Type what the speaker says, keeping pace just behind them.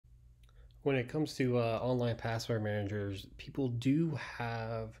When it comes to online password managers, people do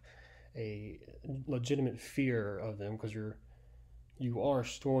have a legitimate fear of them because you are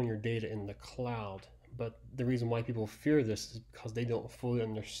storing your data in the cloud. But the reason why people fear this is because they don't fully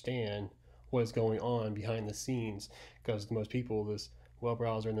understand what is going on behind the scenes. Because to most people, this web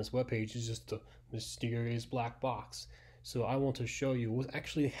browser and this web page is just a mysterious black box. So I want to show you what's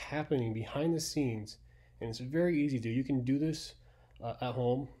actually happening behind the scenes, and it's very easy to do. You can do this at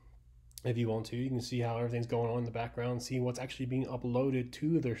home if you want to. You can see how everything's going on in the background, see what's actually being uploaded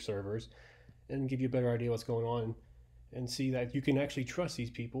to their servers, and give you a better idea what's going on, and see that you can actually trust these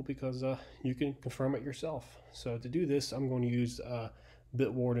people because you can confirm it yourself. So to do this, I'm going to use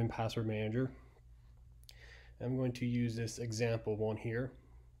Bitwarden Password Manager. I'm going to use this example one here.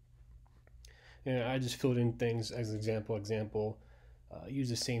 And I just filled in things as example, use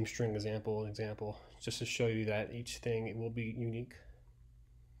the same string example, just to show you that each thing it will be unique.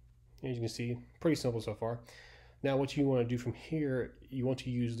 As you can see, pretty simple so far. Now what you want to do from here, you want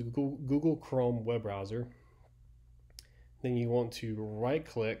to use the Google Chrome web browser. Then you want to right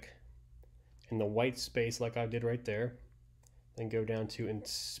click in the white space like I did right there. Then go down to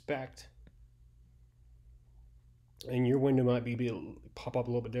inspect. And your window might pop up a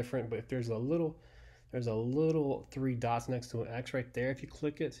little bit different, but if there's a little three dots next to an X right there, if you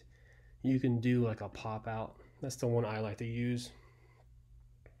click it, you can do like a pop out. That's the one I like to use.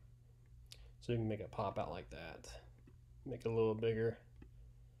 So you can make it pop out like that. Make it a little bigger.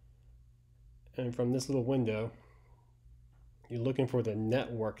 And from this little window, you're looking for the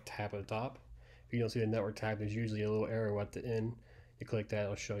network tab at the top. If you don't see the network tab, there's usually a little arrow at the end. You click that,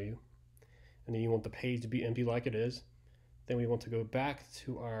 it'll show you. And then you want the page to be empty like it is. Then we want to go back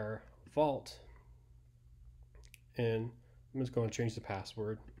to our vault, and I'm just going to change the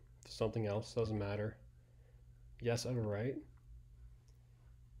password to something else, doesn't matter. Yes, overwrite.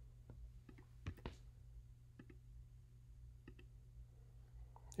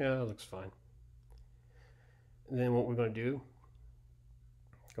 Yeah, that looks fine. And then what we're going to do,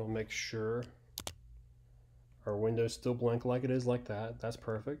 go make sure our window's still blank like it is, like that. That's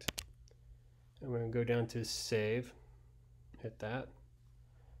perfect. And we're going to go down to save, hit that.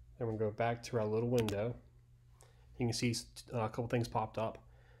 Then we're going to go back to our little window. You can see a couple things popped up.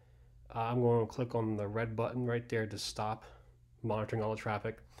 I'm going to click on the red button right there to stop monitoring all the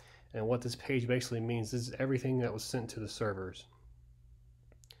traffic. And what this page basically means, this is everything that was sent to the servers.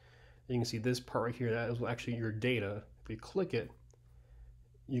 You can see this part right here, that is actually your data. If you click it,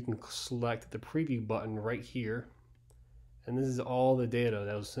 you can select the preview button right here. And this is all the data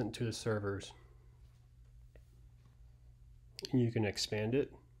that was sent to the servers. And you can expand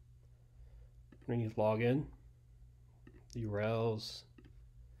it. And then you log in, the URLs,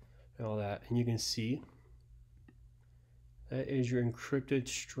 and all that. And you can see that is your encrypted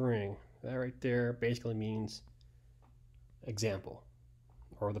string. That right there basically means example,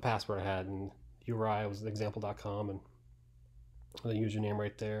 or the password I had, and URI was example.com, and the username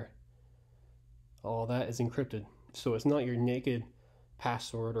right there. All that is encrypted. So it's not your naked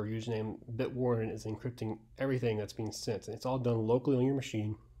password or username. Bitwarden is encrypting everything that's being sent. It's all done locally on your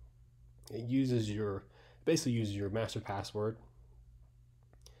machine. It basically uses your master password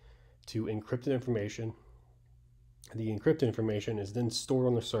to encrypt the information. The encrypted information is then stored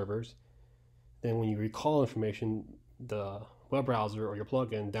on the servers. Then when you recall information, the web browser or your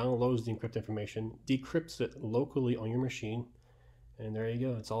plugin downloads the encrypted information, decrypts it locally on your machine, and there you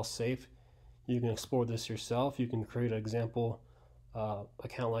go. It's all safe. You can explore this yourself. You can create an example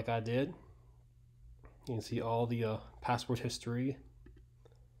account like I did. You can see all the password history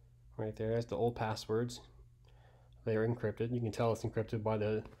right there. That's the old passwords. They are encrypted. You can tell it's encrypted by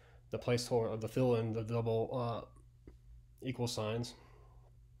the placeholder, the fill in, the double equal signs.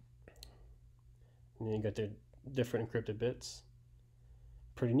 And then you got the different encrypted bits.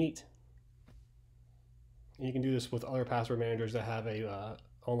 Pretty neat. And you can do this with other password managers that have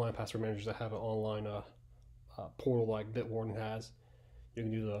online password managers that have an online portal like Bitwarden has. You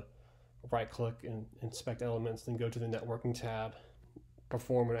can do the right click and inspect elements, then go to the networking tab,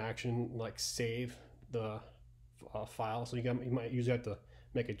 perform an action like save the file. So you might usually have to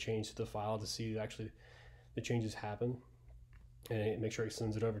make a change to the file to see actually the changes happen, and make sure it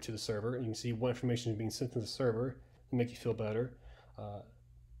sends it over to the server. And you can see what information is being sent to the server to make you feel better.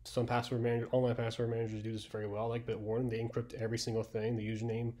 Some online password managers do this very well, like Bitwarden. They encrypt every single thing, the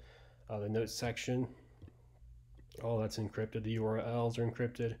username, the notes section, all that's encrypted. The URLs are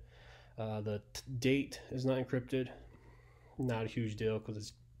encrypted. The date is not encrypted. Not a huge deal because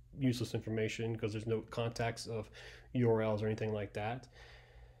it's useless information because there's no contacts of URLs or anything like that.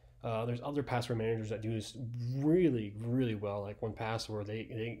 There's other password managers that do this really, really well. Like 1Password,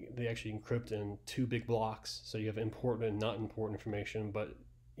 they actually encrypt in two big blocks, so you have important and not important information. But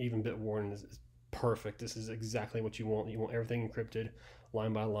even Bitwarden is perfect. This is exactly what you want. You want everything encrypted,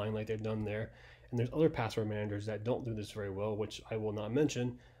 line by line, like they've done there. And there's other password managers that don't do this very well, which I will not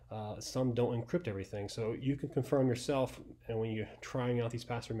mention. Some don't encrypt everything, so you can confirm yourself. And when you're trying out these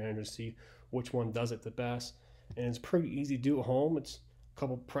password managers, see which one does it the best. And it's pretty easy to do at home. It's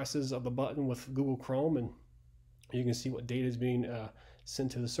couple presses of the button with Google Chrome, and you can see what data is being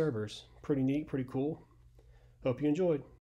sent to the servers. Pretty neat, pretty cool. Hope you enjoyed.